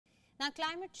Now,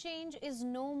 climate change is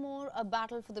no more a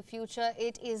battle for the future,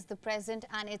 it is the present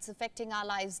and it's affecting our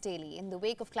lives daily. In the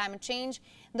wake of climate change,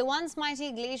 the once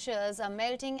mighty glaciers are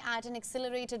melting at an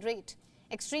accelerated rate.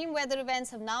 Extreme weather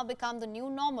events have now become the new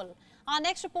normal. Our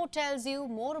next report tells you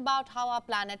more about how our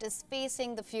planet is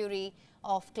facing the fury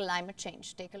of climate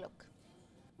change. Take a look.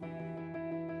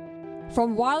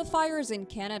 From wildfires in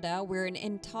Canada, where an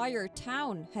entire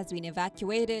town has been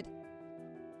evacuated,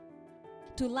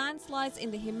 to landslides in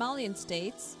the Himalayan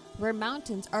states, where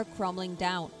mountains are crumbling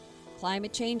down.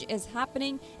 Climate change is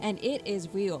happening and it is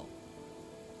real.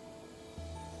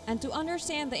 And to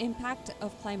understand the impact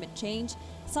of climate change,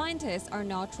 scientists are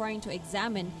now trying to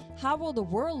examine how will the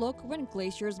world look when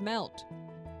glaciers melt.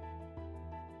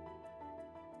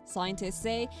 Scientists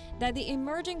say that the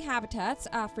emerging habitats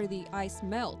after the ice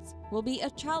melts will be a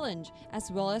challenge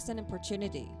as well as an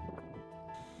opportunity.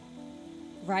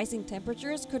 Rising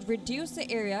temperatures could reduce the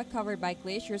area covered by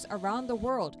glaciers around the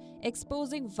world,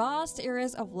 exposing vast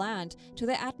areas of land to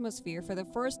the atmosphere for the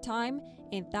first time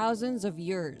in thousands of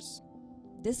years.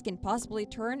 This can possibly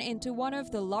turn into one of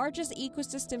the largest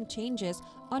ecosystem changes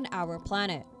on our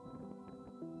planet.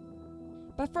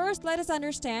 But first, let us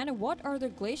understand what are the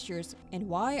glaciers and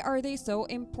why are they so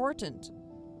important.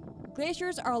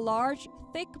 Glaciers are large,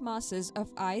 thick masses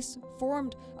of ice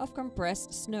formed of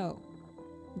compressed snow.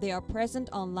 They are present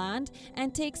on land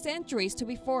and take centuries to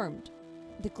be formed.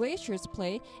 The glaciers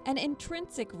play an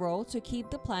intrinsic role to keep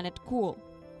the planet cool.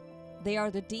 They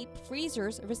are the deep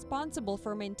freezers responsible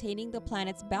for maintaining the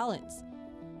planet's balance.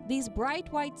 These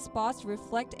bright white spots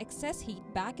reflect excess heat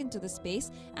back into the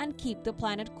space and keep the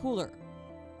planet cooler.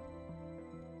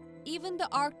 Even the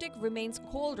Arctic remains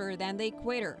colder than the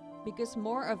equator because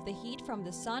more of the heat from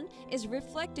the sun is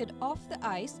reflected off the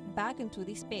ice back into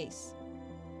the space.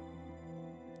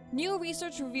 New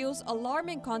research reveals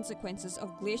alarming consequences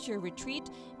of glacier retreat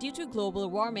due to global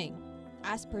warming.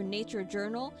 As per Nature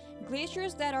Journal,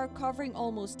 glaciers that are covering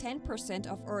almost 10%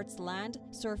 of Earth's land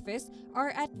surface are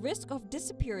at risk of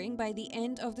disappearing by the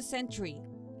end of the century.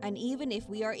 And even if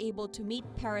we are able to meet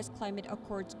Paris Climate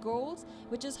Accord's goals,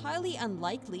 which is highly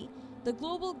unlikely, the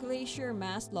global glacier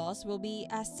mass loss will be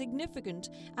as significant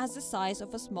as the size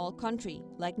of a small country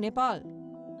like Nepal.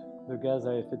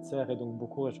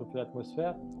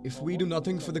 If we do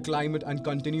nothing for the climate and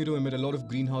continue to emit a lot of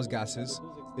greenhouse gases,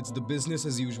 it's the business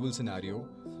as usual scenario.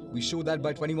 We show that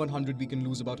by 2100 we can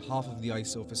lose about half of the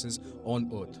ice surfaces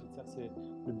on Earth.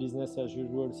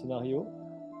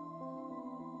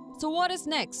 So what is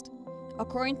next?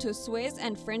 According to Swiss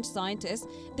and French scientists,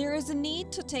 there is a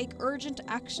need to take urgent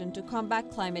action to combat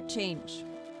climate change.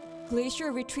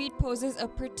 Glacier retreat poses a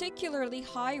particularly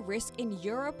high risk in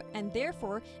Europe, and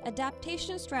therefore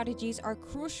adaptation strategies are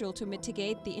crucial to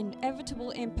mitigate the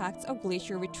inevitable impacts of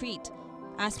glacier retreat.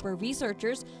 As per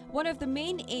researchers, one of the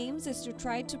main aims is to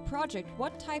try to project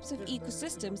what types of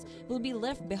ecosystems will be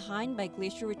left behind by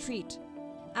glacier retreat.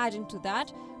 Adding to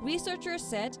that, researchers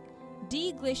said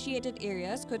deglaciated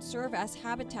areas could serve as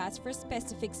habitats for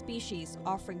specific species,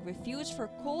 offering refuge for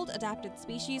cold-adapted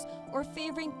species or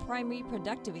favoring primary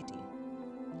productivity.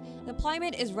 The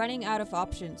climate is running out of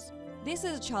options. This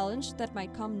is a challenge that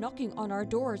might come knocking on our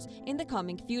doors in the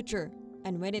coming future.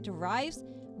 And when it arrives,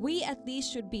 we at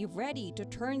least should be ready to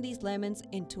turn these lemons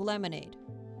into lemonade.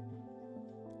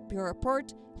 Bureau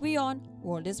Report, WION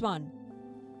World is One.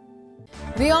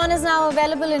 WION is now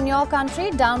available in your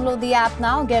country. Download the app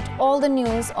now. Get all the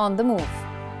news on the move.